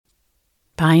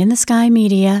Pie in the Sky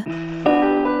Media.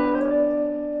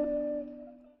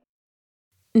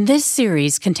 This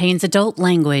series contains adult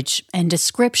language and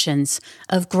descriptions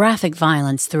of graphic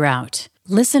violence throughout.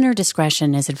 Listener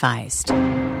discretion is advised.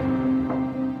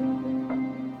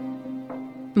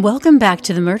 Welcome back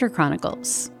to the Murder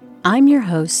Chronicles. I'm your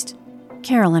host,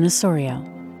 Carolyn Osorio.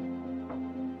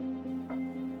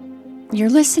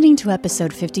 You're listening to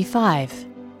episode 55,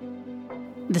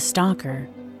 The Stalker.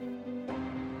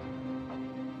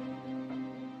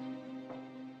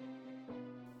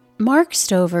 Mark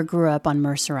Stover grew up on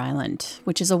Mercer Island,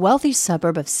 which is a wealthy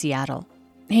suburb of Seattle.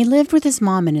 He lived with his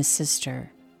mom and his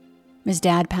sister. His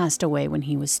dad passed away when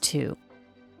he was 2.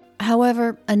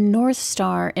 However, a North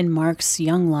Star in Mark's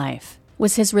young life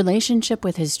was his relationship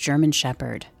with his German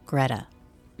Shepherd, Greta.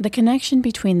 The connection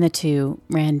between the two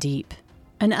ran deep,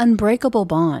 an unbreakable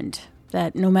bond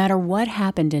that no matter what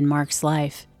happened in Mark's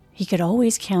life, he could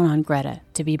always count on Greta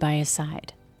to be by his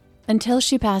side, until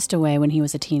she passed away when he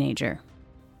was a teenager.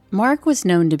 Mark was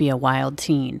known to be a wild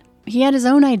teen. He had his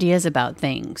own ideas about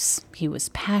things. He was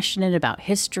passionate about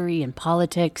history and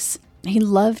politics. He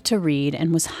loved to read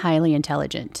and was highly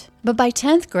intelligent. But by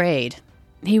 10th grade,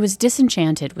 he was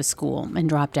disenchanted with school and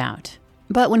dropped out.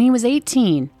 But when he was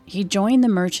 18, he joined the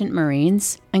Merchant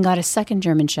Marines and got a second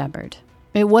German Shepherd.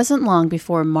 It wasn't long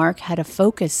before Mark had a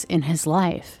focus in his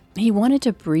life. He wanted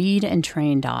to breed and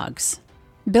train dogs.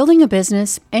 Building a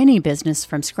business, any business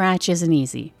from scratch, isn't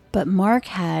easy. But Mark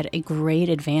had a great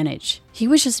advantage. He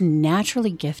was just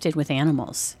naturally gifted with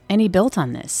animals, and he built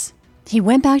on this. He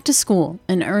went back to school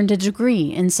and earned a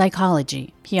degree in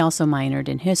psychology. He also minored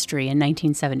in history in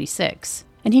 1976.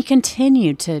 And he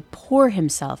continued to pour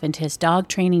himself into his dog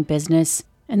training business,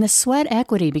 and the sweat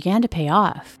equity began to pay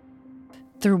off.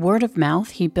 Through word of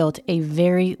mouth, he built a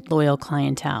very loyal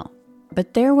clientele.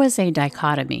 But there was a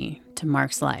dichotomy to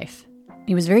Mark's life.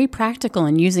 He was very practical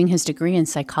in using his degree in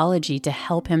psychology to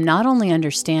help him not only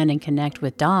understand and connect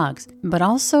with dogs, but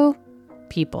also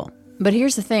people. But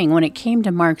here's the thing, when it came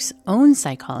to Mark's own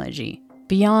psychology,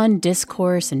 beyond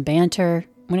discourse and banter,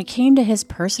 when it came to his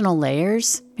personal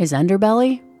layers, his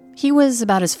underbelly, he was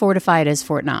about as fortified as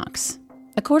Fort Knox.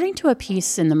 According to a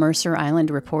piece in the Mercer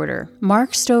Island Reporter,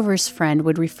 Mark Stover's friend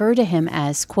would refer to him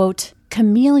as, quote,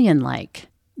 chameleon-like,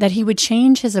 that he would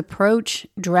change his approach,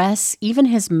 dress, even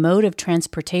his mode of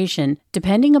transportation,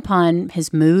 depending upon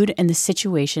his mood and the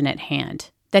situation at hand.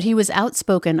 That he was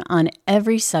outspoken on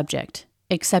every subject,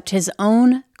 except his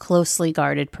own closely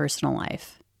guarded personal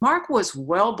life. Mark was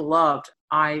well beloved.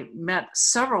 I met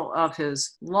several of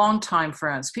his longtime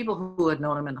friends, people who had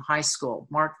known him in high school.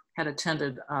 Mark had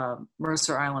attended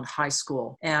Mercer Island High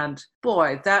School. And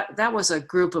boy, that was a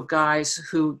group of guys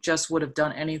who just would have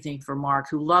done anything for Mark,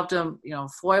 who loved him,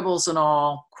 foibles and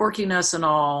all, quirkiness and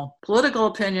all, political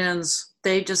opinions.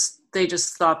 They just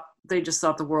thought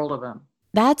the world of him.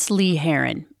 That's Lee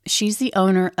Heron. She's the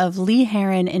owner of Lee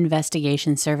Heron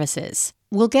Investigation Services.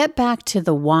 We'll get back to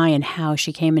the why and how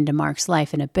she came into Mark's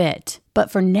life in a bit.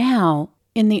 But for now,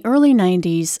 in the early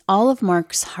 90s, all of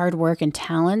Mark's hard work and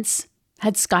talents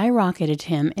had skyrocketed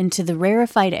him into the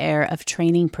rarefied air of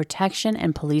training protection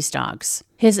and police dogs.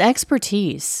 His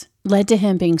expertise led to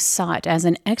him being sought as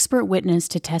an expert witness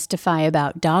to testify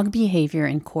about dog behavior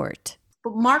in court.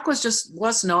 But Mark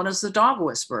was known as the dog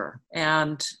whisperer,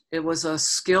 and it was a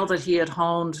skill that he had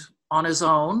honed on his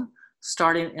own,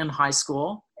 starting in high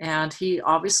school. And he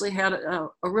obviously had a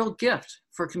real gift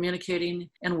for communicating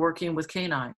and working with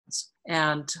canines.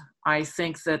 And I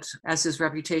think that as his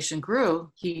reputation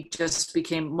grew, he just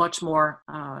became much more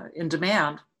in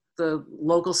demand. The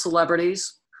local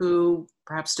celebrities who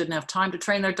perhaps didn't have time to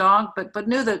train their dog, but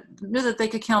knew that they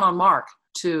could count on Mark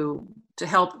to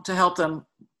help them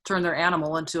turn their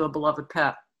animal into a beloved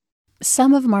pet.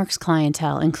 Some of Mark's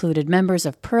clientele included members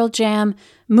of Pearl Jam,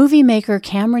 movie maker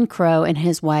Cameron Crowe and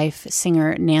his wife,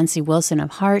 singer Nancy Wilson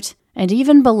of Heart, and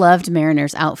even beloved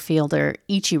Mariners outfielder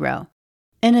Ichiro.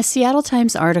 In a Seattle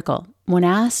Times article, when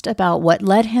asked about what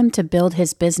led him to build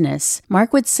his business,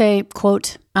 Mark would say,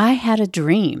 quote, I had a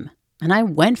dream, and I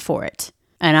went for it,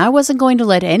 and I wasn't going to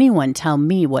let anyone tell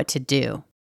me what to do.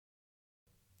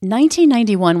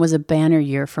 1991 was a banner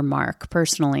year for Mark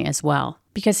personally as well,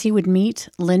 because he would meet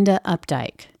Linda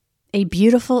Updike, a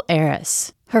beautiful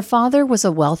heiress. Her father was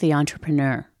a wealthy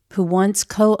entrepreneur who once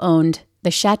co-owned the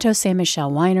Chateau Saint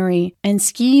Michel winery and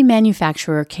ski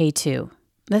manufacturer K2.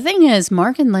 The thing is,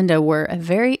 Mark and Linda were a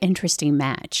very interesting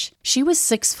match. She was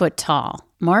 6 foot tall.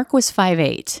 Mark was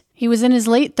 5'8". He was in his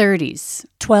late 30s,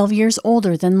 12 years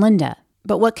older than Linda.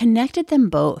 But what connected them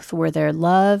both were their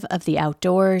love of the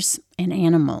outdoors and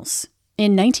animals.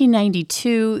 In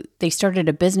 1992, they started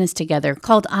a business together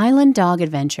called Island Dog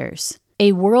Adventures.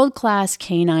 a world-class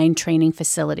canine training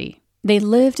facility. They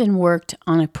lived and worked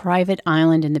on a private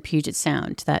island in the Puget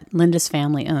Sound that Linda's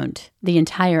family owned, the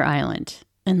entire island.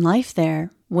 And life there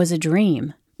was a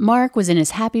dream. Mark was in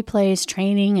his happy place,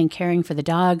 training and caring for the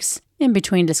dogs, in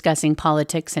between discussing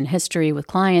politics and history with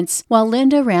clients, while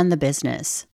Linda ran the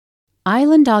business.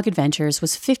 Island Dog Adventures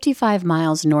was 55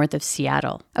 miles north of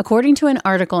Seattle. According to an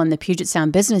article in the Puget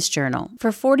Sound Business Journal,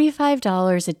 for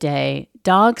 $45 a day,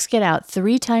 dogs get out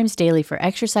 3 times daily for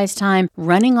exercise time,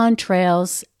 running on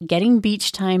trails, getting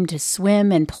beach time to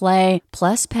swim and play,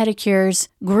 plus pedicures,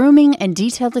 grooming, and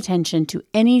detailed attention to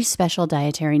any special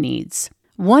dietary needs.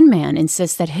 One man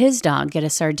insists that his dog get a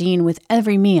sardine with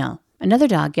every meal. Another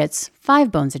dog gets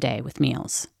 5 bones a day with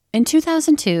meals. In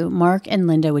 2002, Mark and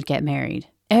Linda would get married.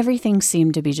 Everything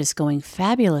seemed to be just going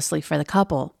fabulously for the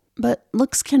couple, but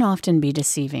looks can often be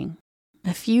deceiving.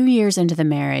 A few years into the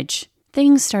marriage,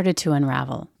 things started to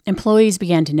unravel. Employees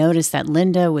began to notice that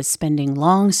Linda was spending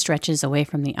long stretches away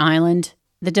from the island.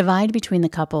 The divide between the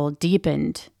couple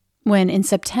deepened when, in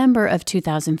September of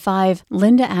 2005,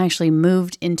 Linda actually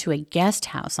moved into a guest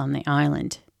house on the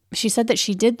island. She said that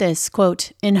she did this,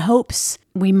 quote, in hopes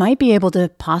we might be able to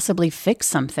possibly fix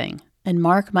something, and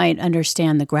Mark might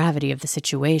understand the gravity of the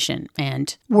situation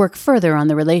and work further on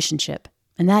the relationship.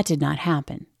 And that did not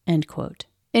happen, end quote.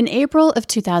 In April of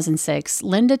 2006,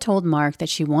 Linda told Mark that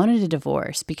she wanted a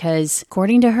divorce because,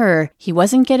 according to her, he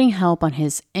wasn't getting help on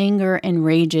his anger and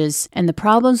rages and the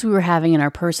problems we were having in our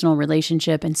personal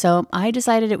relationship, and so I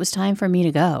decided it was time for me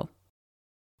to go.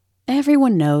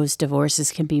 Everyone knows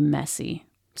divorces can be messy.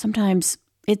 Sometimes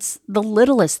it's the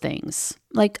littlest things,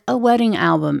 like a wedding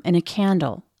album and a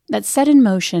candle, that set in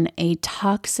motion a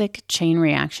toxic chain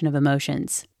reaction of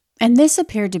emotions. And this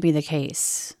appeared to be the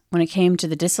case when it came to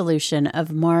the dissolution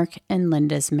of Mark and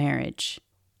Linda's marriage.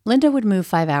 Linda would move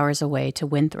 5 hours away to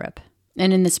Winthrop,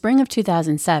 and in the spring of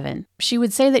 2007, she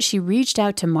would say that she reached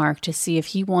out to Mark to see if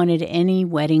he wanted any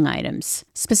wedding items,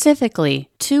 specifically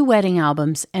 2 wedding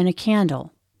albums and a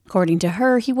candle. According to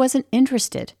her, he wasn't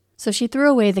interested, so she threw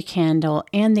away the candle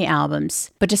and the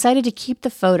albums, but decided to keep the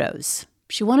photos.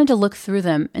 She wanted to look through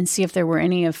them and see if there were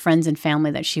any of friends and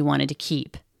family that she wanted to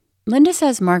keep. Linda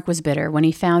says Mark was bitter when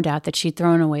he found out that she'd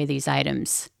thrown away these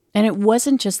items. And it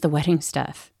wasn't just the wedding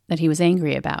stuff that he was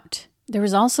angry about. There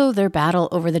was also their battle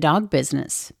over the dog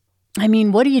business. I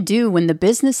mean, what do you do when the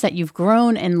business that you've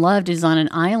grown and loved is on an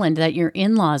island that your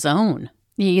in-laws own?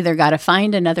 You either got to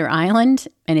find another island,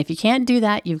 and if you can't do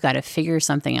that, you've got to figure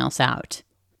something else out.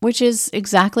 Which is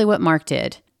exactly what Mark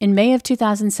did. In May of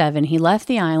 2007, he left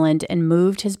the island and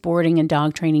moved his boarding and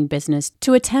dog training business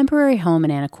to a temporary home in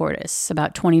Anacortes,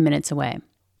 about 20 minutes away.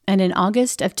 And in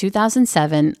August of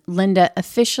 2007, Linda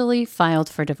officially filed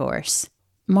for divorce.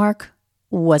 Mark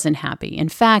wasn't happy. In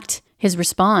fact, his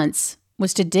response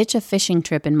was to ditch a fishing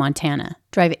trip in Montana,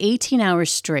 drive 18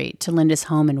 hours straight to Linda's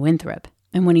home in Winthrop.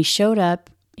 And when he showed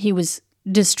up, he was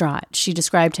distraught. She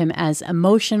described him as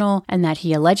emotional and that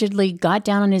he allegedly got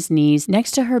down on his knees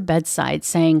next to her bedside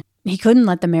saying he couldn't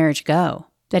let the marriage go,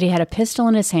 that he had a pistol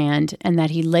in his hand and that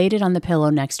he laid it on the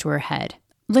pillow next to her head.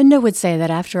 Linda would say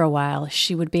that after a while,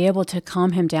 she would be able to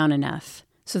calm him down enough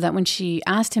so that when she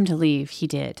asked him to leave, he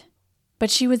did.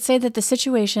 But she would say that the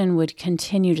situation would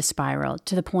continue to spiral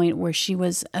to the point where she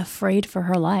was afraid for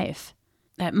her life,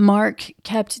 that Mark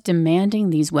kept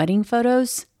demanding these wedding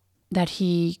photos, that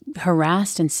he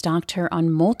harassed and stalked her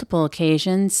on multiple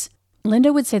occasions.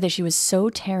 Linda would say that she was so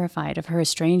terrified of her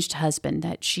estranged husband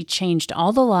that she changed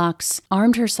all the locks,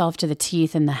 armed herself to the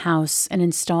teeth in the house, and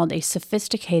installed a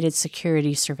sophisticated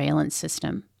security surveillance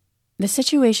system. The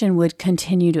situation would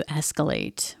continue to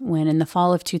escalate when, in the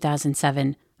fall of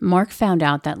 2007, Mark found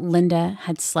out that Linda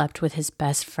had slept with his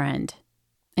best friend.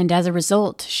 And as a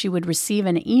result, she would receive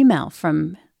an email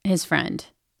from his friend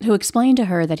who explained to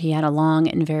her that he had a long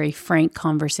and very frank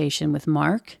conversation with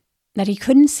Mark, that he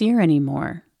couldn't see her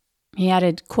anymore. He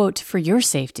added, quote, "For your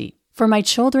safety, for my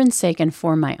children's sake and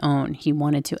for my own," he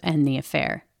wanted to end the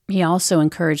affair. He also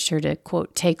encouraged her to,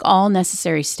 quote, "take all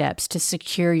necessary steps to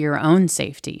secure your own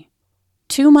safety."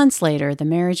 2 months later, the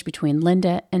marriage between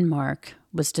Linda and Mark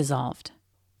was dissolved.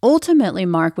 Ultimately,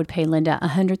 Mark would pay Linda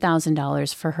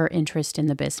 $100,000 for her interest in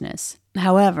the business.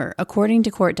 However, according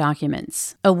to court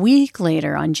documents, a week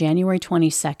later, on January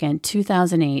 22nd,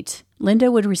 2008,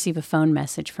 Linda would receive a phone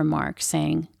message from Mark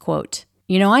saying, quote,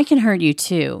 "You know, I can hurt you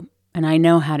too, and I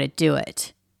know how to do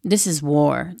it. This is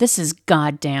war. This is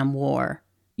goddamn war.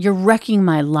 You're wrecking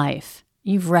my life.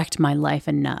 You've wrecked my life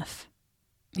enough."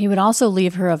 He would also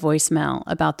leave her a voicemail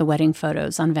about the wedding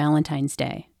photos on Valentine's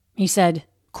Day. He said,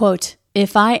 quote,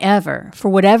 "If I ever, for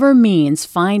whatever means,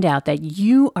 find out that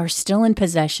you are still in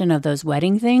possession of those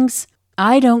wedding things,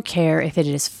 I don't care if it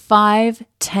is 5,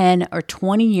 10, or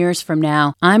 20 years from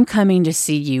now, I'm coming to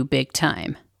see you big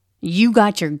time. You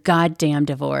got your goddamn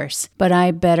divorce, but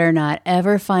I better not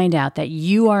ever find out that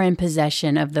you are in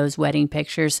possession of those wedding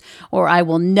pictures, or I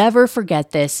will never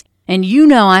forget this, and you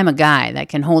know I'm a guy that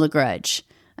can hold a grudge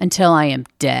until I am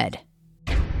dead.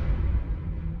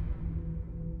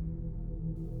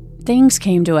 Things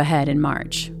came to a head in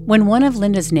March when one of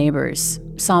Linda's neighbors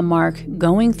saw Mark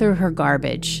going through her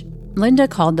garbage. Linda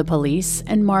called the police,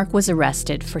 and Mark was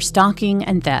arrested for stalking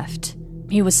and theft.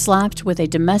 He was slapped with a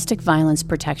domestic violence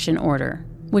protection order,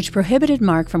 which prohibited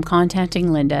Mark from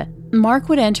contacting Linda. Mark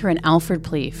would enter an Alford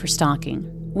plea for stalking,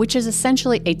 which is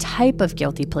essentially a type of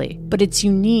guilty plea, but it's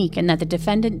unique in that the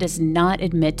defendant does not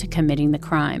admit to committing the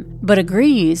crime, but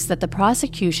agrees that the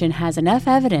prosecution has enough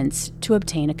evidence to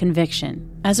obtain a conviction.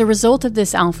 As a result of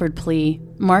this Alford plea,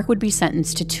 Mark would be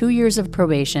sentenced to 2 years of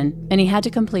probation, and he had to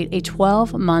complete a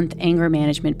 12-month anger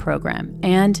management program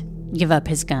and give up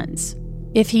his guns.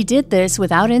 If he did this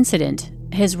without incident,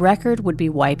 his record would be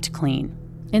wiped clean.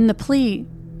 In the plea,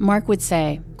 Mark would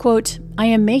say, quote, "I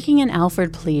am making an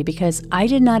Alford plea because I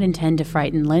did not intend to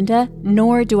frighten Linda,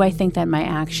 nor do I think that my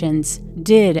actions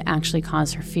did actually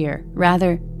cause her fear.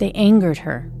 Rather, they angered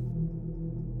her."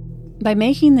 By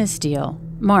making this deal,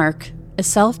 Mark, a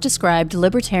self-described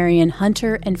libertarian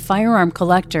hunter and firearm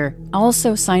collector,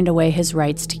 also signed away his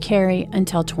rights to carry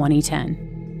until 2010.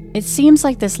 It seems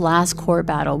like this last court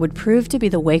battle would prove to be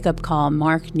the wake-up call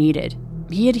Mark needed.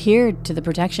 He adhered to the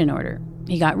protection order.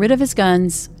 He got rid of his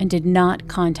guns and did not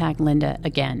contact Linda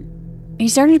again. He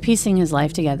started piecing his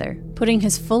life together, putting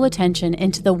his full attention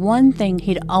into the one thing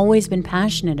he'd always been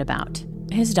passionate about,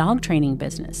 his dog training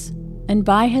business. And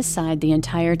by his side the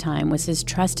entire time was his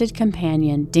trusted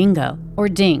companion, Dingo, or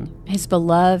Ding, his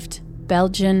beloved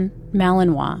Belgian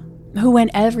Malinois, who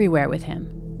went everywhere with him.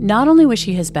 Not only was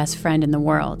she his best friend in the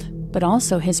world, but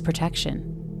also his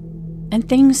protection. And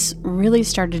things really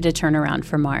started to turn around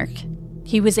for Mark.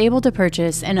 He was able to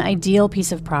purchase an ideal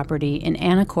piece of property in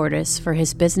Anacortes for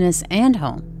his business and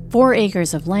home. 4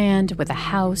 acres of land with a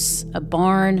house, a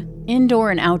barn,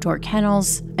 indoor and outdoor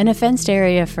kennels, and a fenced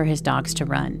area for his dogs to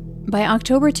run. By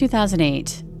October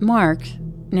 2008, Mark,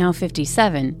 now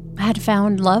 57, had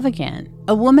found love again,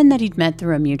 a woman that he'd met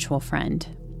through a mutual friend.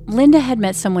 Linda had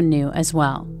met someone new as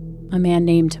well, a man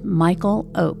named Michael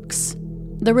Oakes.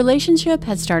 The relationship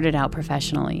had started out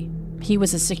professionally. He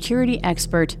was a security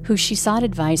expert who she sought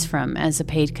advice from as a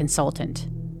paid consultant.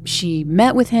 She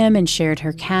met with him and shared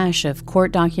her cache of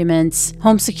court documents,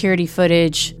 home security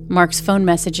footage, Mark's phone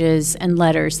messages, and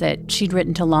letters that she'd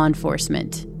written to law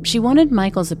enforcement. She wanted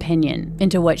Michael's opinion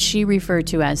into what she referred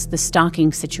to as the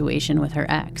stalking situation with her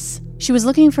ex. She was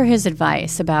looking for his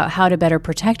advice about how to better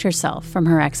protect herself from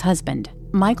her ex-husband.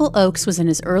 Michael Oakes was in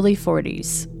his early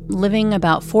 40s, living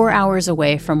about 4 hours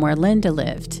away from where Linda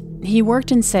lived. He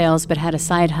worked in sales but had a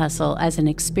side hustle as an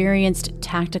experienced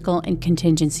tactical and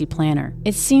contingency planner.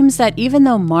 It seems that even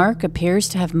though Mark appears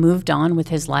to have moved on with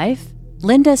his life,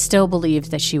 Linda still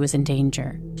believed that she was in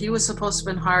danger. He was supposed to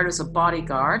have been hired as a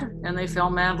bodyguard, and they fell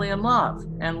madly in love.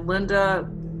 And Linda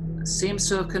seems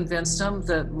to have convinced him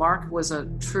that Mark was a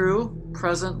true,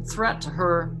 present threat to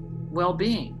her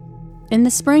well-being. In the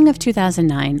spring of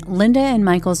 2009, Linda and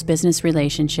Michael's business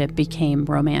relationship became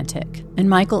romantic, and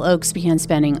Michael Oakes began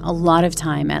spending a lot of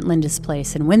time at Linda's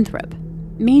place in Winthrop.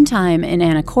 Meantime, in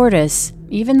Anacortes,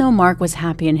 even though Mark was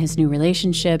happy in his new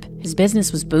relationship, his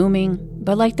business was booming,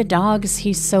 but like the dogs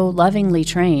he so lovingly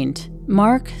trained,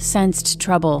 Mark sensed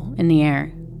trouble in the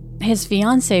air. His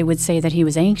fiancée would say that he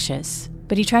was anxious,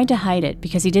 but he tried to hide it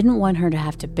because he didn't want her to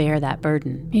have to bear that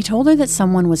burden. He told her that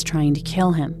someone was trying to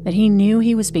kill him, that he knew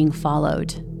he was being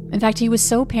followed. In fact, he was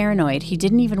so paranoid he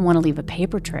didn't even want to leave a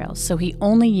paper trail, so he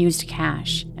only used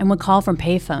cash and would call from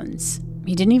payphones.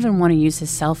 He didn't even want to use his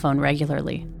cell phone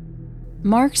regularly.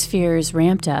 Mark's fears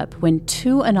ramped up when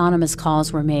 2 anonymous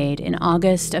calls were made in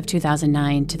August of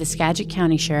 2009 to the Skagit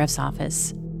County Sheriff's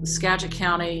Office. Skagit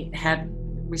County had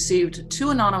received 2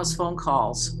 anonymous phone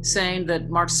calls saying that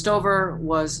Mark Stover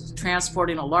was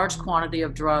transporting a large quantity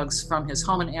of drugs from his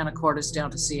home in Anacortes down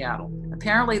to Seattle.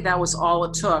 Apparently that was all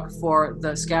it took for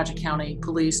the Skagit County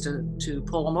police to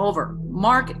pull him over.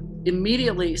 Mark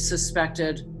immediately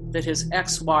suspected that his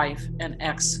ex-wife and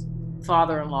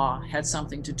ex-father-in-law had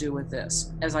something to do with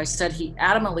this. As I said, he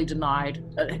adamantly denied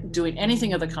doing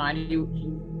anything of the kind. He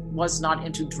was not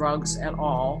into drugs at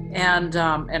all, and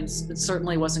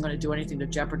certainly wasn't going to do anything to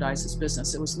jeopardize his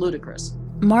business. It was ludicrous.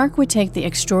 Mark would take the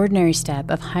extraordinary step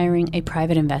of hiring a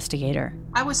private investigator.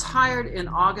 I was hired in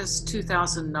August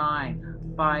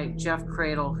 2009 by Jeff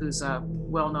Cradle, who's a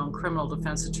well-known criminal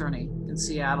defense attorney in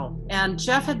Seattle. And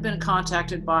Jeff had been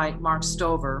contacted by Mark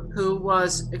Stover, who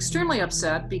was extremely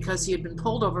upset because he had been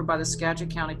pulled over by the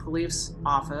Skagit County Police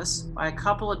Office by a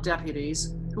couple of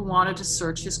deputies who wanted to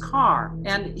search his car.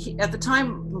 And at the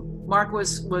time, Mark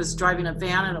was driving a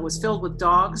van, and it was filled with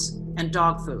dogs and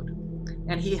dog food.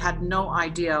 And he had no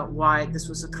idea why this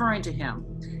was occurring to him.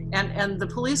 And the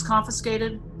police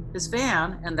confiscated his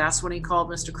van, and that's when he called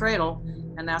Mr. Cradle,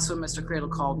 and that's when Mr. Cradle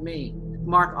called me.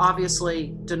 Mark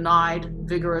obviously denied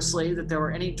vigorously that there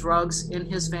were any drugs in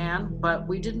his van, but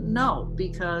we didn't know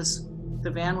because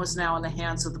the van was now in the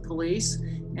hands of the police,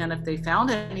 and if they found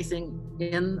anything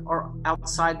in or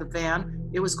outside the van,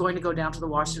 it was going to go down to the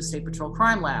Washington State Patrol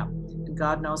Crime Lab, and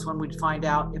God knows when we'd find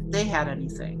out if they had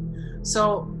anything.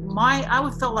 So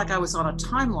I felt like I was on a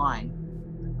timeline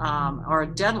or a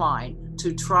deadline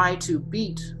to try to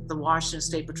beat the Washington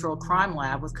State Patrol Crime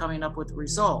Lab with coming up with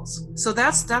results. So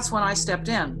that's when I stepped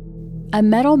in. A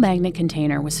metal magnet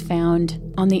container was found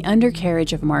on the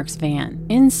undercarriage of Mark's van.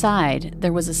 Inside,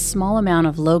 there was a small amount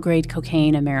of low-grade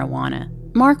cocaine and marijuana.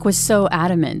 Mark was so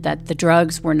adamant that the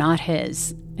drugs were not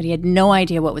his, that he had no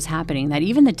idea what was happening, that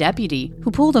even the deputy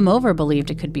who pulled him over believed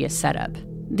it could be a setup.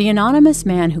 The anonymous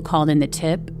man who called in the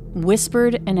tip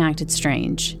whispered and acted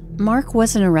strange. Mark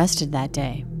wasn't arrested that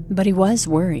day, but he was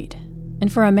worried.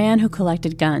 And for a man who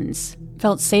collected guns,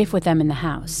 felt safe with them in the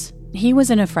house, he was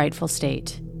in a frightful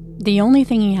state. The only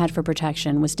thing he had for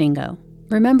protection was Dingo.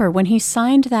 Remember, when he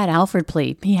signed that Alford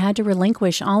plea, he had to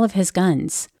relinquish all of his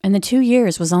guns, and the 2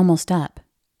 years was almost up.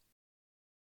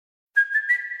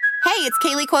 Hey, it's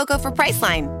Kaylee Cuoco for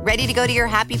Priceline. Ready to go to your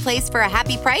happy place for a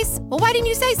happy price? Well, why didn't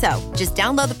you say so? Just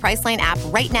download the Priceline app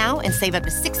right now and save up to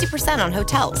 60% on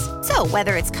hotels. So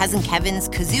whether it's Cousin Kevin's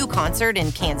Kazoo Concert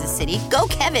in Kansas City, go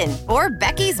Kevin, or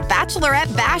Becky's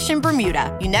Bachelorette Bash in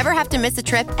Bermuda, you never have to miss a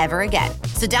trip ever again.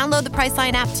 So download the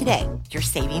Priceline app today. Your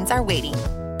savings are waiting.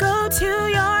 Go to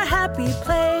your happy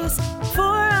place for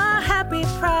a happy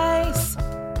price.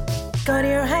 Go to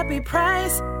your happy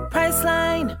price,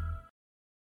 Priceline.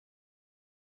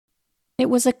 It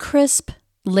was a crisp,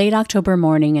 late October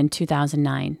morning in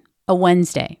 2009, a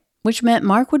Wednesday, which meant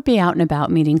Mark would be out and about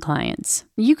meeting clients.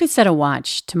 You could set a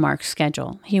watch to Mark's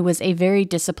schedule. He was a very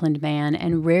disciplined man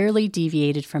and rarely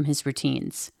deviated from his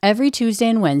routines. Every Tuesday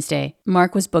and Wednesday,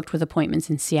 Mark was booked with appointments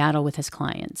in Seattle with his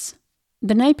clients.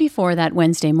 The night before that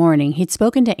Wednesday morning, he'd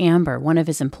spoken to Amber, one of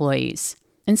his employees.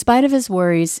 In spite of his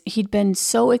worries, he'd been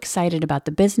so excited about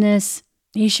the business.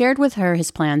 He shared with her his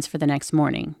plans for the next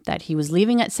morning, that he was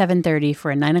leaving at 7:30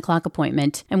 for a 9 o'clock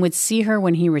appointment and would see her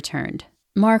when he returned.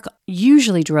 Mark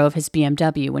usually drove his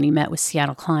BMW when he met with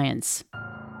Seattle clients.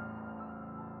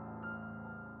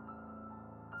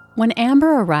 When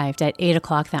Amber arrived at 8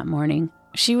 o'clock that morning,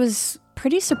 she was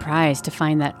pretty surprised to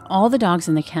find that all the dogs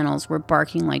in the kennels were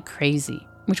barking like crazy,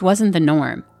 which wasn't the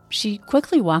norm. She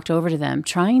quickly walked over to them,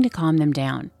 trying to calm them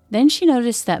down. Then she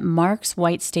noticed that Mark's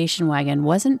white station wagon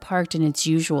wasn't parked in its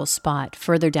usual spot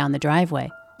further down the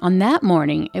driveway. On that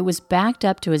morning, it was backed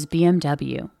up to his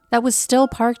BMW that was still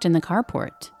parked in the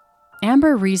carport.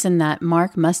 Amber reasoned that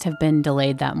Mark must have been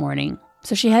delayed that morning,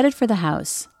 so she headed for the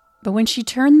house. But when she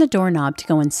turned the doorknob to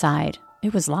go inside,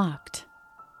 it was locked.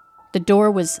 The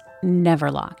door was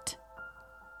never locked.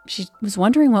 She was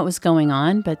wondering what was going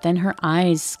on, but then her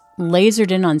eyes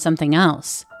lasered in on something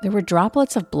else. There were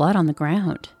droplets of blood on the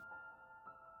ground.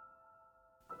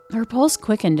 Her pulse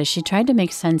quickened as she tried to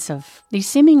make sense of these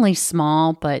seemingly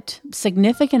small but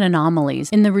significant anomalies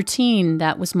in the routine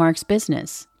that was Mark's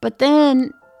business. But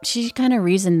then she kind of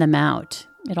reasoned them out.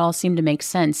 It all seemed to make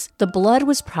sense. The blood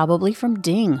was probably from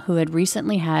Ding, who had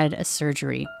recently had a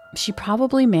surgery. She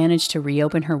probably managed to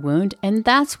reopen her wound, and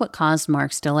that's what caused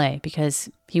Mark's delay, because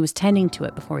he was tending to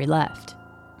it before he left.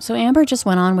 So Amber just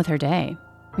went on with her day,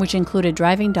 which included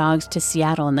driving dogs to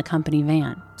Seattle in the company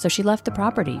van. So she left the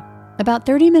property. About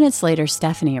 30 minutes later,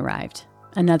 Stephanie arrived,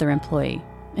 another employee,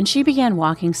 and she began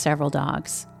walking several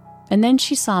dogs. And then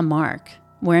she saw Mark,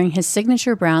 wearing his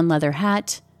signature brown leather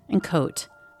hat and coat.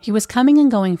 He was coming and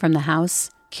going from the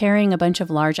house, carrying a bunch of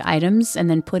large items and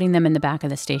then putting them in the back of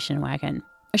the station wagon.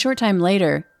 A short time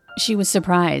later, she was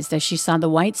surprised as she saw the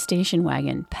white station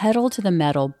wagon pedal to the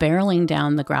metal, barreling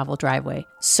down the gravel driveway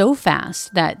so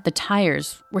fast that the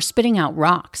tires were spitting out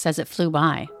rocks as it flew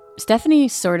by. Stephanie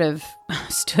sort of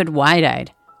stood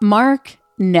wide-eyed. Mark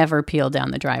never peeled down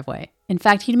the driveway. In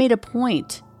fact, he'd made a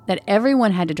point that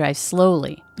everyone had to drive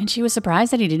slowly, and she was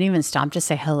surprised that he didn't even stop to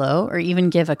say hello or even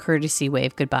give a courtesy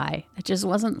wave goodbye. It just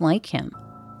wasn't like him.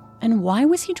 And why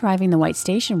was he driving the white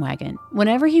station wagon?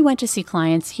 Whenever he went to see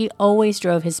clients, he always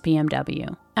drove his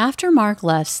BMW. After Mark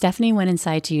left, Stephanie went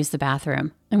inside to use the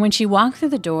bathroom. And when she walked through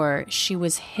the door, she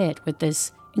was hit with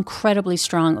this incredibly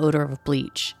strong odor of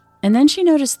bleach. And then she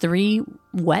noticed 3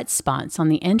 wet spots on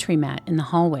the entry mat in the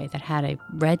hallway that had a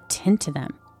red tint to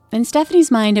them. In Stephanie's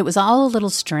mind, it was all a little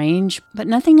strange, but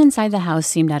nothing inside the house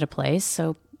seemed out of place,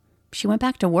 so she went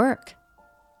back to work.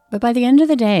 But by the end of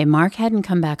the day, Mark hadn't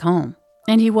come back home.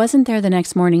 And he wasn't there the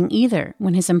next morning either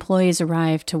when his employees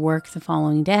arrived to work the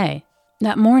following day.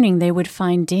 That morning, they would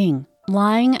find Ding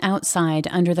lying outside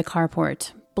under the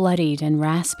carport, bloodied and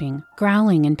rasping,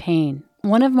 growling in pain.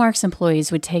 One of Mark's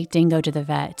employees would take Dingo to the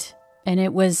vet, and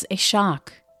it was a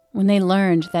shock when they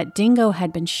learned that Dingo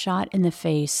had been shot in the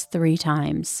face 3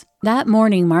 times. That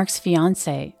morning, Mark's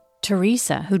fiancée,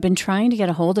 Teresa, who'd been trying to get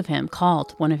a hold of him,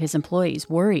 called one of his employees,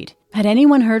 worried. Had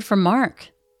anyone heard from Mark?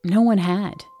 No one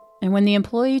had. And when the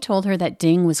employee told her that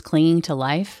Ding was clinging to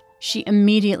life, she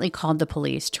immediately called the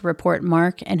police to report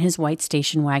Mark and his white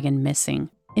station wagon missing.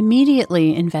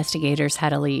 Immediately, investigators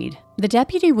had a lead. The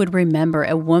deputy would remember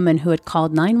a woman who had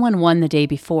called 911 the day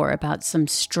before about some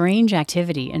strange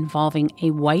activity involving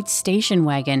a white station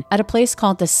wagon at a place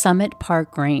called the Summit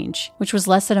Park Grange, which was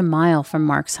less than a mile from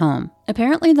Mark's home.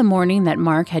 Apparently, the morning that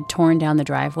Mark had torn down the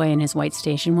driveway in his white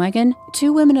station wagon,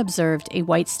 2 women observed a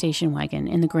white station wagon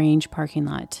in the Grange parking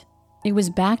lot. It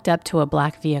was backed up to a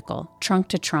black vehicle, trunk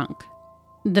to trunk.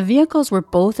 The vehicles were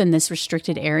both in this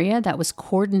restricted area that was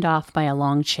cordoned off by a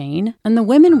long chain, and the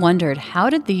women wondered, how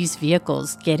did these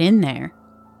vehicles get in there?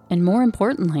 And more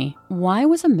importantly, why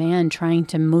was a man trying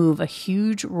to move a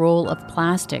huge roll of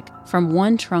plastic from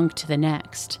one trunk to the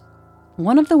next?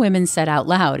 One of the women said out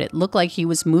loud it looked like he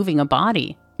was moving a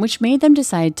body, which made them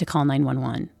decide to call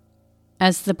 911.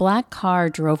 As the black car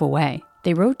drove away,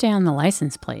 they wrote down the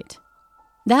license plate.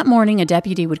 That morning, a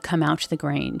deputy would come out to the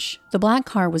Grange. The black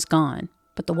car was gone,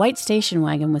 but the white station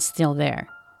wagon was still there.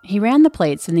 He ran the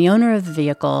plates, and the owner of the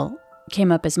vehicle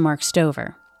came up as Mark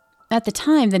Stover. At the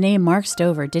time, the name Mark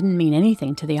Stover didn't mean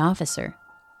anything to the officer,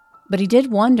 but he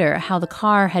did wonder how the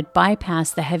car had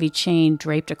bypassed the heavy chain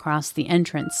draped across the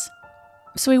entrance.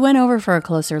 So he went over for a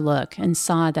closer look and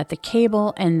saw that the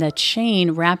cable and the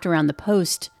chain wrapped around the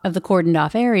post of the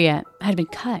cordoned-off area had been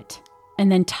cut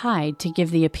and then tied to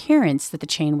give the appearance that the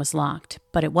chain was locked,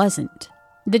 but it wasn't.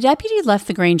 The deputy left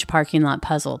the Grange parking lot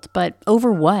puzzled, but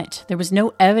over what? There was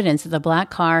no evidence that the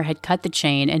black car had cut the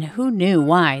chain, and who knew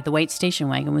why the white station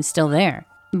wagon was still there.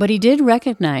 But he did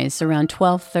recognize around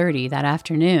 12:30 that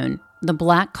afternoon the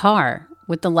black car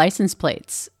with the license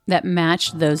plates that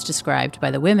matched those described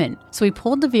by the women. So he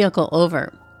pulled the vehicle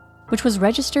over, which was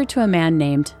registered to a man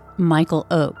named Michael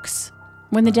Oakes.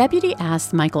 When the deputy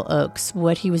asked Michael Oakes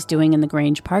what he was doing in the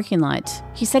Grange parking lot,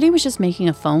 he said he was just making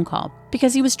a phone call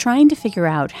because he was trying to figure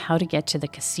out how to get to the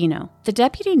casino. The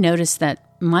deputy noticed that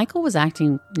Michael was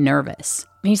acting nervous.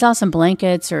 He saw some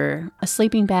blankets or a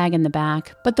sleeping bag in the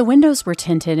back, but the windows were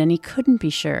tinted and he couldn't be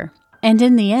sure. And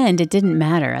in the end, it didn't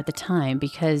matter at the time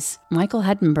because Michael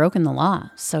hadn't broken the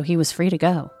law, so he was free to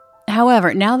go.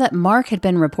 However, now that Mark had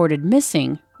been reported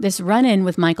missing, this run-in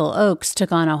with Michael Oakes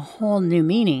took on a whole new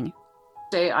meaning.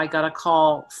 I got a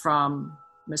call from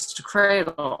Mr.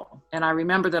 Cradle, and I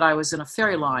remember that I was in a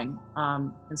ferry line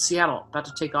in Seattle, about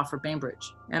to take off for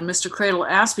Bainbridge. And Mr. Cradle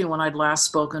asked me when I'd last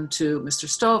spoken to Mr.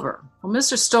 Stover. Well,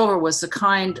 Mr. Stover was the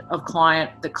kind of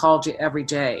client that called you every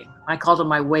day. I called him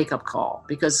my wake-up call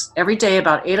because every day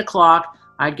about 8 o'clock,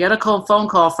 I'd get a phone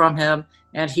call from him,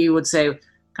 and he would say,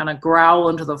 kind of growl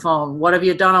into the phone, "What have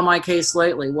you done on my case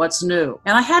lately? What's new?"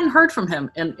 And I hadn't heard from him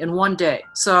in one day.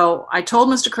 So I told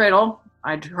Mr. Cradle,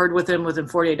 I'd heard with him within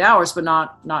 48 hours, but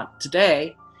not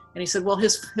today. And he said, well,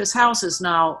 his house is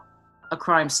now a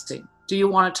crime scene. Do you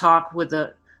want to talk with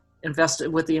the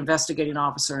investigating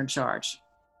officer in charge?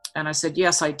 And I said,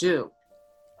 yes, I do.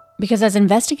 Because as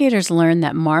investigators learned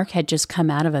that Mark had just come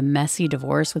out of a messy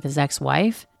divorce with his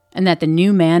ex-wife, and that the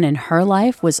new man in her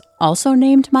life was also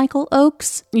named Michael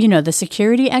Oakes, the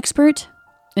security expert,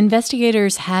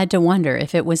 investigators had to wonder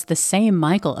if it was the same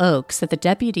Michael Oakes that the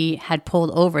deputy had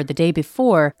pulled over the day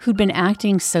before who'd been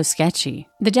acting so sketchy.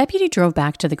 The deputy drove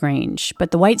back to the Grange,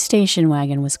 but the white station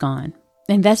wagon was gone.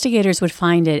 Investigators would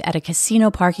find it at a casino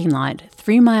parking lot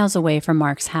 3 miles away from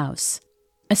Mark's house.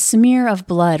 A smear of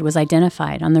blood was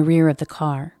identified on the rear of the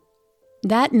car.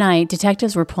 That night,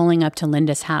 detectives were pulling up to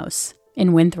Linda's house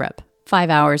in Winthrop, 5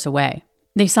 hours away.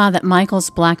 They saw that Michael's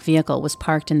black vehicle was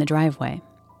parked in the driveway.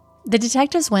 The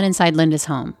detectives went inside Linda's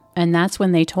home, and that's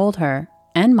when they told her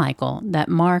and Michael that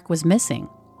Mark was missing.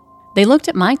 They looked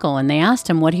at Michael and they asked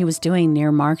him what he was doing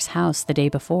near Mark's house the day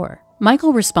before.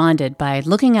 Michael responded by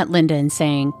looking at Linda and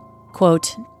saying,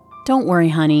 quote, "Don't worry,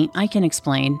 honey, I can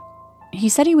explain." He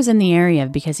said he was in the area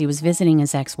because he was visiting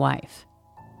his ex-wife.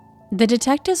 The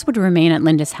detectives would remain at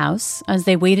Linda's house as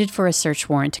they waited for a search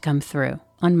warrant to come through.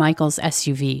 on Michael's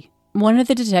SUV. One of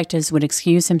the detectives would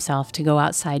excuse himself to go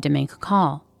outside to make a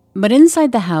call. But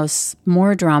inside the house,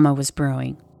 more drama was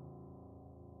brewing.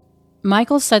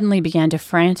 Michael suddenly began to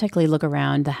frantically look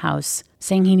around the house,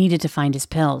 saying he needed to find his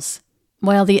pills.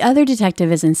 While the other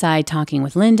detective is inside talking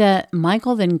with Linda,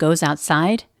 Michael then goes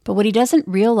outside, but what he doesn't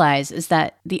realize is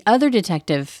that the other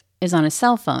detective is on a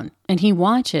cell phone, and he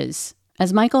watches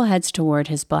as Michael heads toward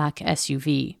his black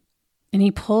SUV, and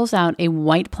he pulls out a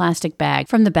white plastic bag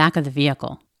from the back of the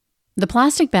vehicle. The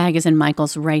plastic bag is in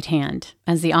Michael's right hand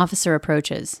as the officer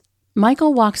approaches.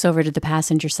 Michael walks over to the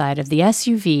passenger side of the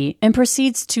SUV and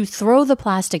proceeds to throw the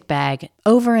plastic bag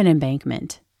over an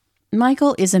embankment.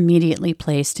 Michael is immediately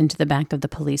placed into the back of the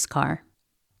police car.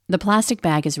 The plastic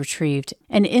bag is retrieved,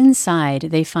 and inside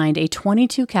they find a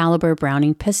 .22 caliber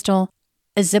Browning pistol,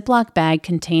 a Ziploc bag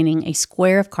containing a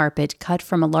square of carpet cut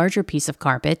from a larger piece of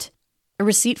carpet, a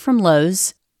receipt from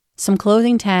Lowe's, some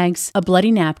clothing tags, a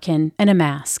bloody napkin, and a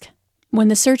mask. When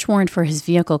the search warrant for his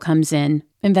vehicle comes in,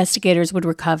 investigators would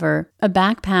recover a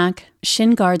backpack,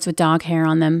 shin guards with dog hair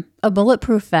on them, a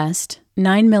bulletproof vest,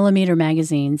 9mm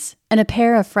magazines, and a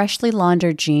pair of freshly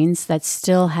laundered jeans that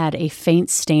still had a faint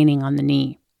staining on the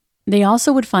knee. They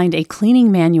also would find a cleaning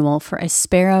manual for a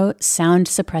Sparrow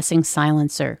sound-suppressing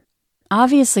silencer.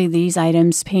 Obviously, these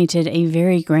items painted a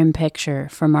very grim picture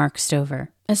for Mark Stover,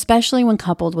 especially when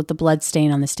coupled with the blood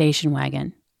stain on the station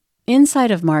wagon. Inside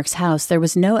of Mark's house, there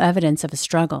was no evidence of a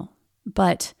struggle,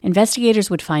 but investigators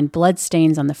would find blood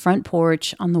stains on the front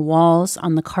porch, on the walls,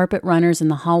 on the carpet runners in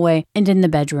the hallway, and in the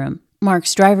bedroom.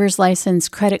 Mark's driver's license,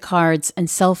 credit cards, and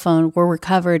cell phone were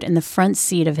recovered in the front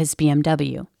seat of his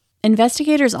BMW.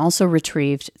 Investigators also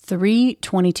retrieved 3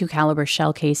 .22 caliber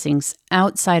shell casings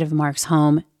outside of Mark's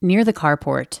home near the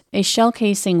carport, a shell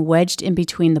casing wedged in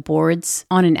between the boards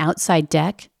on an outside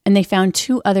deck, and they found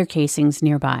 2 other casings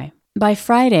nearby. By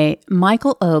Friday,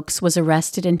 Michael Oakes was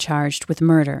arrested and charged with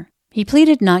murder. He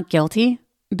pleaded not guilty.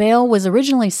 Bail was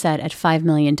originally set at $5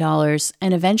 million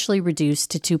and eventually reduced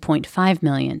to $2.5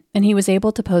 million, and he was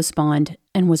able to post bond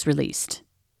and was released.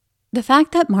 The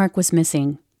fact that Mark was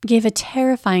missing gave a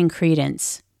terrifying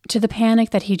credence to the panic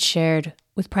that he'd shared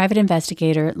with private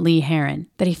investigator Lee Heron,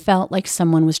 that he felt like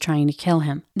someone was trying to kill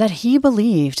him, that he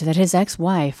believed that his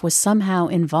ex-wife was somehow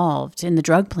involved in the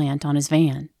drug plant on his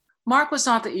van. Mark was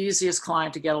not the easiest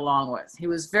client to get along with. He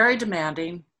was very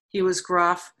demanding, he was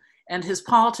gruff, and his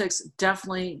politics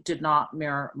definitely did not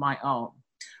mirror my own.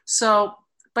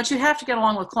 But you have to get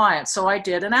along with clients, so I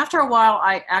did. And after a while,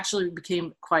 I actually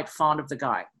became quite fond of the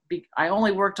guy. I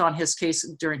only worked on his case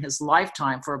during his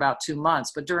lifetime for about 2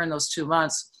 months, but during those 2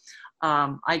 months,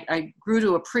 I grew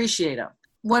to appreciate him.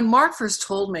 When Mark first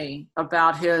told me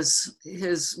about his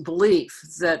belief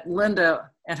that Linda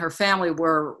and her family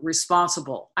were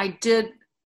responsible, I did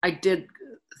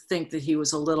think that he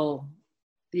was a little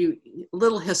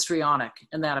histrionic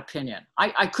in that opinion.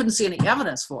 I couldn't see any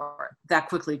evidence for it. That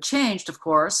quickly changed, of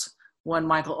course, when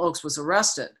Michael Oakes was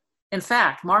arrested. In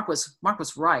fact, Mark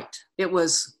was right. It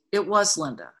was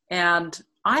Linda. And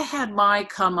I had my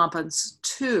comeuppance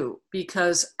too,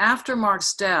 because after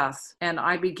Mark's death, and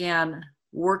I began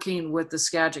working with the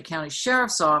Skagit County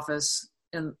Sheriff's Office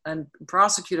and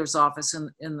prosecutor's office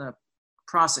in the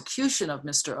prosecution of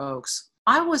Mr. Oakes,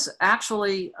 I was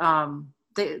actually,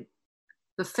 the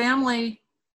family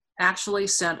actually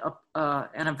sent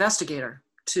an investigator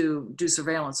to do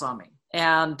surveillance on me.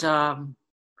 And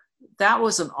that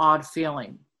was an odd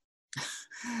feeling.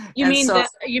 You mean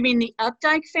the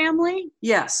Updike family?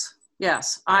 Yes.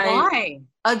 Why?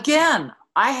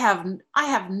 I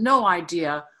have no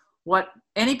idea what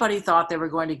anybody thought they were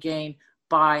going to gain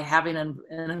by having an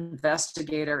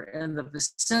investigator in the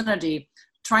vicinity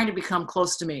trying to become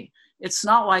close to me. It's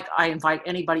not like I invite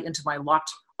anybody into my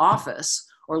locked office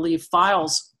or leave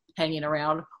files hanging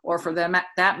around, or for them,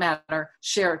 that matter,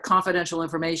 share confidential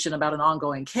information about an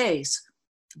ongoing case.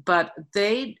 But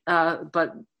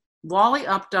Wally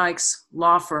Updike's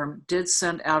law firm did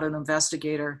send out an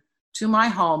investigator to my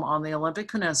home on the Olympic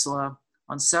Peninsula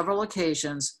on several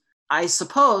occasions, I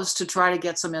suppose to try to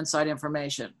get some inside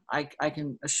information. I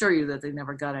can assure you that they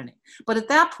never got any. But at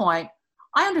that point,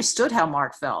 I understood how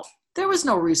Mark felt. There was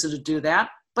no reason to do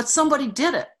that, but somebody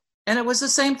did it. And it was the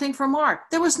same thing for Mark.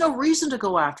 There was no reason to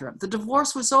go after him. The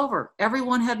divorce was over.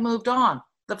 Everyone had moved on.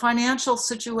 The financial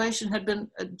situation had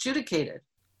been adjudicated.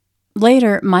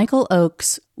 Later, Michael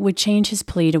Oakes would change his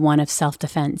plea to one of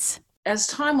self-defense. As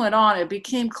time went on, it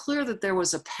became clear that there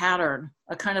was a pattern,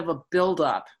 a kind of a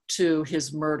buildup to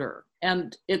his murder.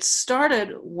 And it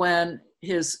started when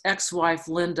his ex-wife,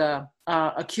 Linda,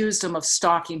 accused him of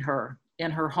stalking her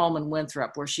in her home in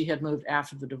Winthrop, where she had moved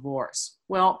after the divorce.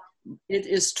 Well, it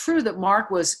is true that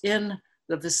Mark was in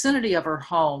the vicinity of her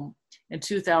home in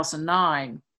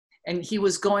 2009, and he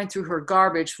was going through her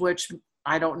garbage, which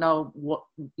I don't know what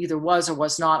either was or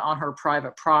was not on her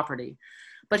private property.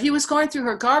 But he was going through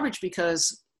her garbage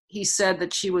because he said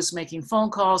that she was making phone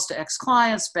calls to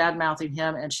ex-clients, bad-mouthing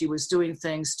him, and she was doing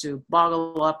things to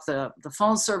boggle up the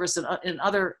phone service and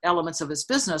other elements of his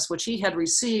business, which he had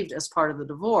received as part of the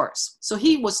divorce. So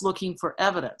he was looking for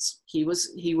evidence. He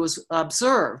was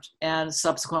observed and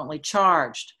subsequently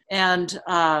charged, and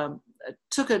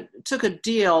took a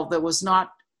deal that was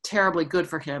not terribly good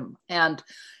for him. And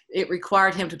it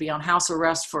required him to be on house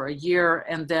arrest for a year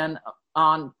and then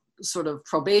on sort of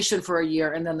probation for a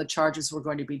year, and then the charges were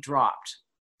going to be dropped.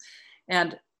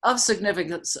 And of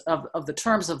significance of the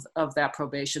terms of that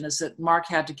probation is that Mark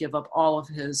had to give up all of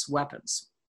his weapons.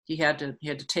 He had to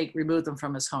remove them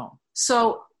from his home.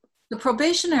 So the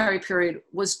probationary period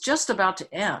was just about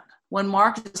to end when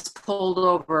Mark is pulled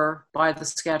over by the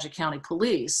Skagit County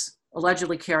Police,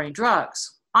 allegedly carrying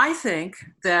drugs. I think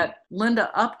that Linda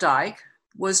Updike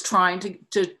was trying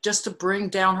to bring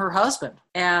down her husband.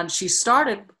 And she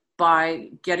started by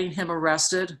getting him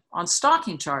arrested on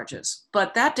stalking charges.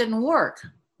 But that didn't work.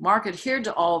 Mark adhered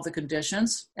to all of the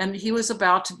conditions, and he was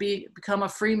about to become a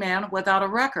free man without a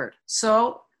record.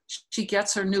 So she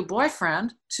gets her new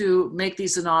boyfriend to make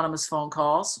these anonymous phone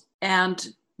calls, and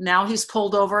now he's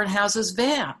pulled over and has his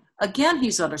van. Again,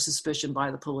 he's under suspicion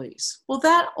by the police. Well,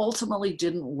 that ultimately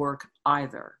didn't work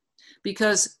either,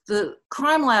 because the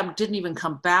crime lab didn't even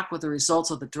come back with the results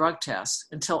of the drug test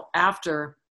until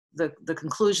after the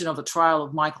conclusion of the trial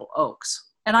of Michael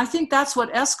Oakes. And I think that's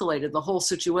what escalated the whole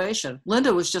situation.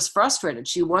 Linda was just frustrated.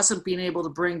 She wasn't being able to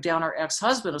bring down her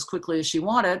ex-husband as quickly as she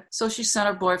wanted, so she sent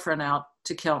her boyfriend out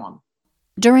to kill him.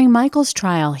 During Michael's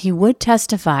trial, he would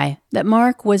testify that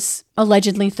Mark was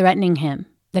allegedly threatening him,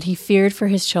 that he feared for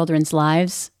his children's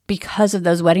lives because of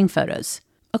those wedding photos.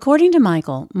 According to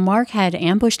Michael, Mark had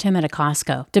ambushed him at a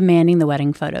Costco, demanding the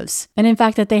wedding photos. And in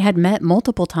fact, that they had met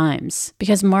multiple times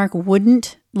because Mark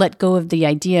wouldn't let go of the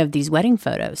idea of these wedding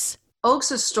photos.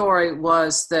 Oakes' story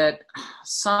was that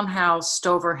somehow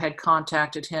Stover had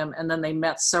contacted him, and then they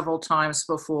met several times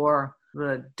before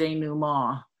the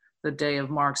denouement, the day of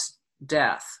Mark's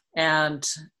death. And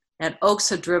Oakes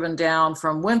had driven down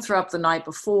from Winthrop the night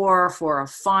before for a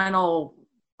final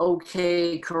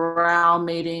OK Corral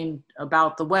meeting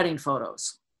about the wedding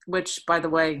photos, which, by the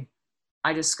way,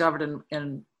 I discovered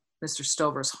in Mr.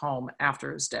 Stover's home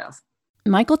after his death.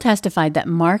 Michael testified that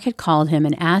Mark had called him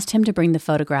and asked him to bring the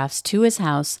photographs to his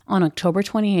house on October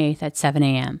 28th at 7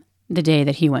 a.m., the day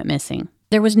that he went missing.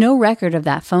 There was no record of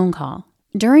that phone call.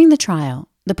 During the trial,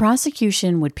 the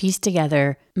prosecution would piece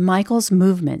together Michael's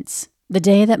movements the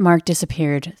day that Mark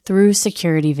disappeared through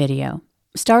security video.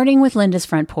 Starting with Linda's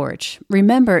front porch.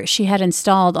 Remember, she had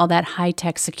installed all that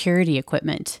high-tech security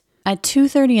equipment. At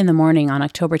 2:30 in the morning on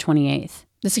October 28th,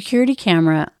 the security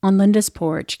camera on Linda's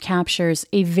porch captures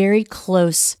a very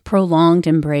close, prolonged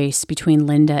embrace between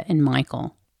Linda and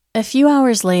Michael. A few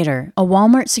hours later, a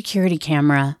Walmart security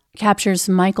camera captures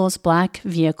Michael's black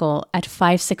vehicle at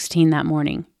 5:16 that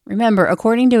morning. Remember,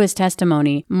 according to his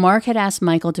testimony, Mark had asked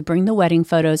Michael to bring the wedding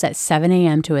photos at 7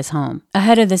 a.m. to his home.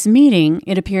 Ahead of this meeting,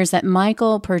 it appears that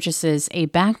Michael purchases a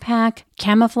backpack,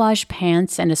 camouflage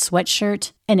pants and a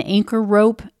sweatshirt, an anchor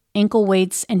rope, ankle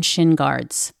weights, and shin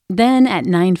guards. Then at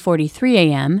 9:43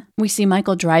 a.m., we see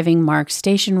Michael driving Mark's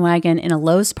station wagon in a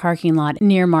Lowe's parking lot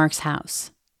near Mark's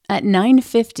house. At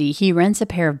 9:50, he rents a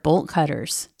pair of bolt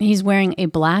cutters. He's wearing a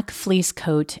black fleece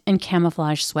coat and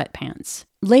camouflage sweatpants.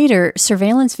 Later,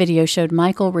 surveillance video showed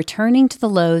Michael returning to the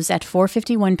Lowe's at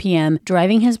 4:51 p.m.,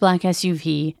 driving his black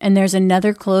SUV, and there's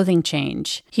another clothing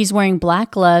change. He's wearing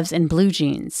black gloves and blue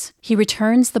jeans. He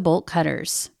returns the bolt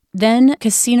cutters. Then,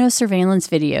 casino surveillance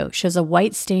video shows a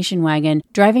white station wagon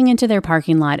driving into their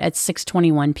parking lot at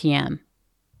 6:21 p.m.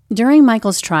 During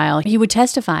Michael's trial, he would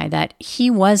testify that he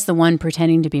was the one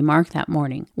pretending to be Mark that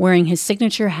morning, wearing his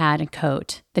signature hat and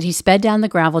coat, that he sped down the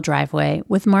gravel driveway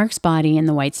with Mark's body in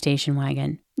the white station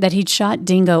wagon, that he'd shot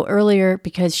Dingo earlier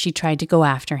because she tried to go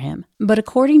after him. But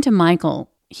according to Michael,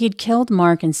 he had killed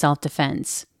Mark in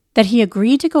self-defense, that he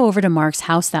agreed to go over to Mark's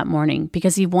house that morning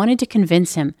because he wanted to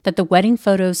convince him that the wedding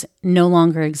photos no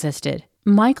longer existed.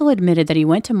 Michael admitted that he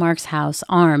went to Mark's house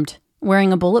armed,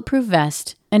 wearing a bulletproof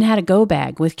vest, and had a go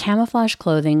bag with camouflage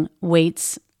clothing,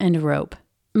 weights, and a rope.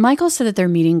 Michael said that their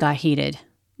meeting got heated,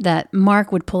 that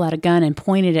Mark would pull out a gun and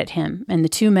point it at him, and the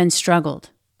two men struggled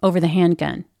over the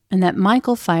handgun, and that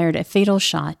Michael fired a fatal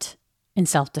shot in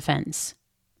self-defense.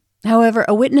 However,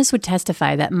 a witness would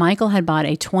testify that Michael had bought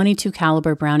a .22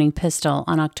 caliber Browning pistol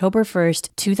on October 1st,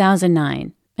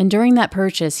 2009, And during that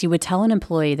purchase, he would tell an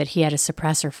employee that he had a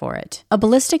suppressor for it. A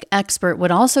ballistic expert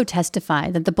would also testify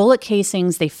that the bullet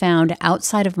casings they found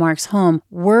outside of Mark's home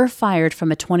were fired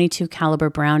from a .22 caliber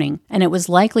Browning, and it was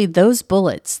likely those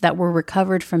bullets that were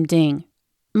recovered from Ding.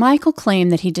 Michael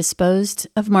claimed that he disposed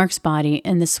of Mark's body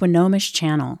in the Swinomish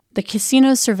Channel. The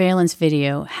casino's surveillance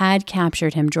video had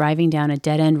captured him driving down a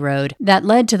dead-end road that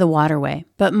led to the waterway,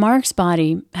 but Mark's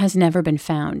body has never been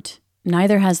found.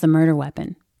 Neither has the murder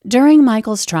weapon. During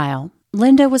Michael's trial,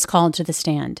 Linda was called to the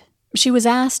stand. She was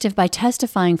asked if by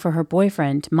testifying for her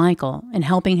boyfriend, Michael, and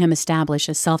helping him establish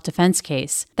a self-defense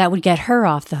case, that would get her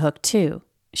off the hook too.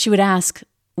 She would ask,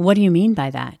 "What do you mean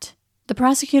by that?" The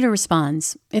prosecutor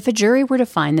responds, "If a jury were to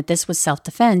find that this was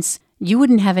self-defense, you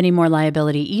wouldn't have any more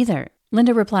liability either."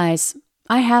 Linda replies,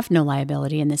 "I have no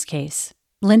liability in this case."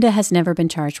 Linda has never been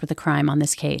charged with a crime on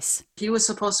this case. He was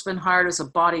supposed to have been hired as a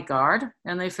bodyguard,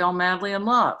 and they fell madly in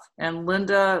love. And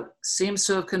Linda seems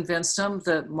to have convinced him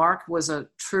that Mark was a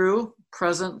true,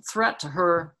 present threat to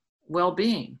her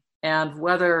well-being. And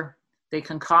whether they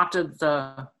concocted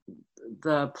the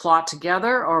plot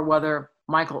together or whether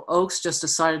Michael Oakes just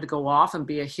decided to go off and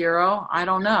be a hero, I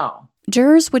don't know.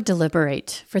 Jurors would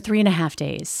deliberate for 3.5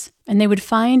 days, and they would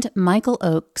find Michael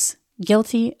Oakes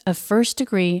guilty of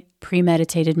first-degree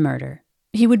premeditated murder.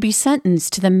 He would be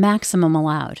sentenced to the maximum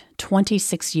allowed,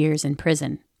 26 years in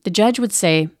prison. The judge would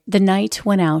say, "The knight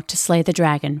went out to slay the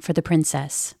dragon for the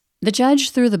princess." The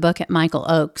judge threw the book at Michael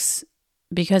Oakes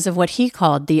because of what he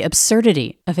called the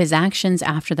absurdity of his actions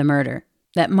after the murder,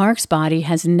 that Mark's body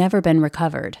has never been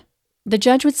recovered. The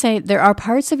judge would say, "There are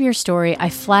parts of your story I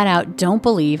flat out don't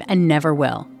believe and never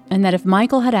will," and that if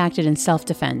Michael had acted in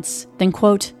self-defense, then,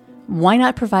 quote, "Why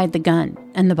not provide the gun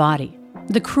and the body?"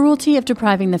 The cruelty of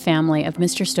depriving the family of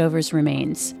Mr. Stover's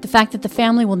remains, the fact that the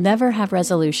family will never have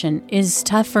resolution, is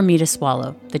tough for me to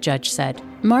swallow, the judge said.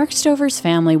 Mark Stover's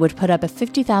family would put up a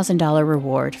 $50,000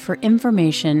 reward for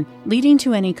information leading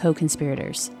to any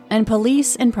co-conspirators. And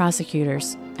police and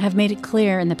prosecutors have made it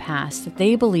clear in the past that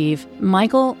they believe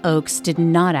Michael Oakes did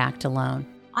not act alone.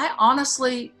 I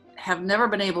honestly have never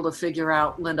been able to figure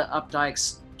out Linda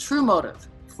Updike's true motive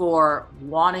for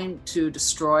wanting to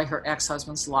destroy her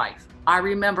ex-husband's life. I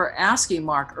remember asking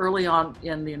Mark early on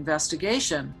in the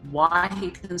investigation why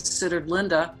he considered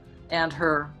Linda and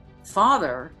her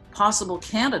father possible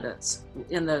candidates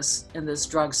in this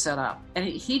drug setup. And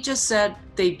he just said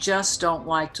they just don't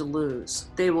like to lose.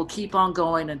 They will keep on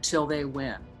going until they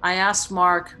win. I asked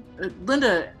Mark,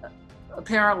 Linda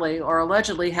apparently or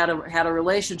allegedly had a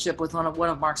relationship with one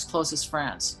of Mark's closest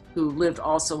friends who lived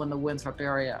also in the Winthrop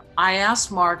area. I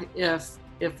asked Mark if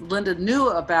Linda knew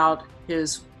about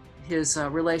his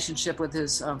relationship with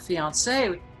his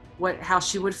fiancée, how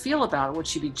she would feel about it. Would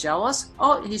she be jealous?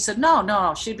 Oh, he said,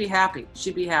 no, she'd be happy.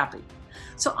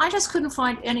 So I just couldn't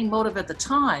find any motive at the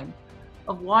time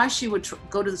of why she would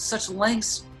go to such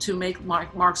lengths to make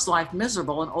Mark's life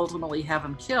miserable and ultimately have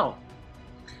him killed.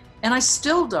 And I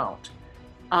still don't.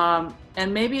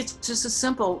 And maybe it's just as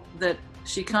simple that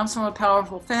she comes from a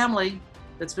powerful family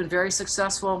that's been very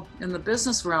successful in the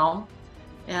business realm,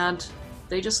 and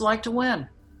they just like to win.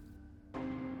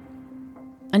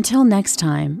 Until next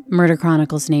time, Murder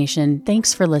Chronicles Nation,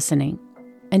 thanks for listening.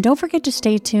 And don't forget to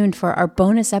stay tuned for our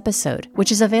bonus episode,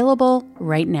 which is available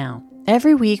right now.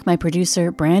 Every week, my producer,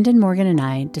 Brandon Morgan, and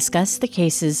I discuss the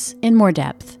cases in more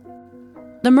depth.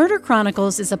 The Murder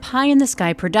Chronicles is a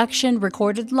pie-in-the-sky production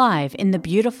recorded live in the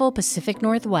beautiful Pacific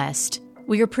Northwest.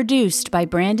 We are produced by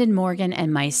Brandon Morgan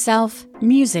and myself,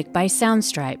 music by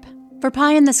Soundstripe. For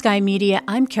Pie in the Sky Media,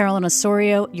 I'm Carolyn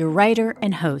Osorio, your writer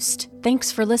and host.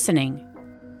 Thanks for listening.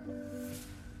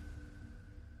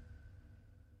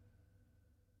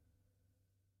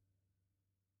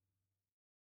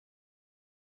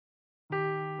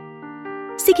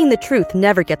 Seeking the truth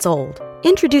never gets old.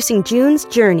 Introducing June's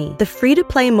Journey, the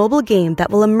free-to-play mobile game that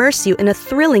will immerse you in a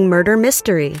thrilling murder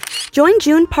mystery. Join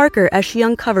June Parker as she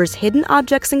uncovers hidden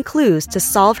objects and clues to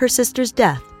solve her sister's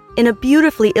death in a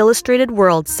beautifully illustrated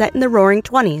world set in the Roaring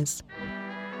 '20s.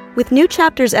 With new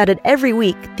chapters added every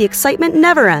week, the excitement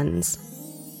never ends.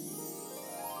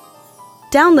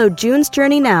 Download June's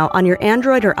Journey now on your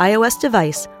Android or iOS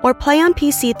device, or play on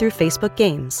PC through Facebook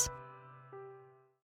Games.